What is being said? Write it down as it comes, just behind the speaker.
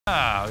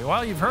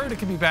Well, you've heard it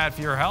can be bad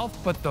for your health,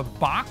 but the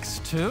box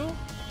too?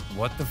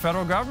 What the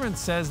federal government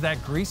says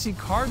that greasy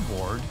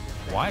cardboard,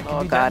 why it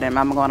can be God, deadly.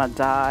 I'm gonna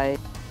die.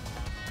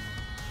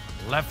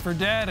 Left for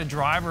dead, a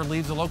driver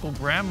leaves a local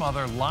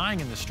grandmother lying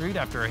in the street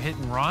after a hit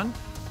and run.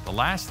 The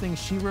last thing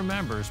she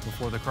remembers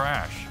before the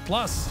crash.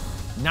 Plus,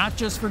 not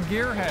just for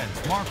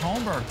gearheads, Mark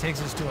Holmberg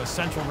takes us to a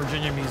Central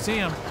Virginia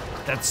museum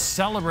that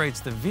celebrates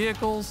the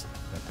vehicles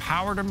that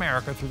powered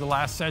America through the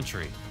last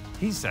century.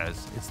 He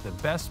says it's the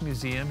best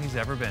museum he's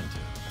ever been to.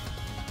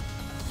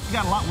 We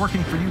got a lot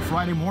working for you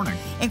Friday morning.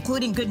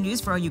 Including good news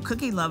for all you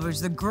cookie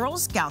lovers. The Girl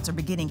Scouts are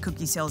beginning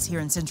cookie sales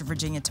here in Central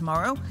Virginia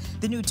tomorrow.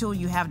 The new tool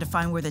you have to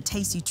find where the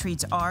tasty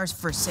treats are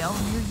for sale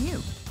near you.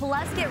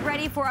 Plus, get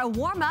ready for a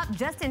warm-up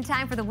just in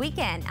time for the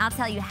weekend. I'll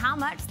tell you how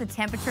much the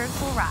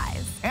temperatures will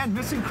rise. And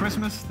missing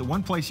Christmas, the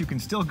one place you can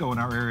still go in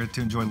our area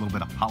to enjoy a little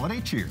bit of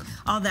holiday cheer.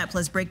 All that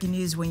plus breaking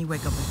news when you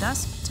wake up with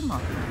us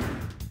tomorrow.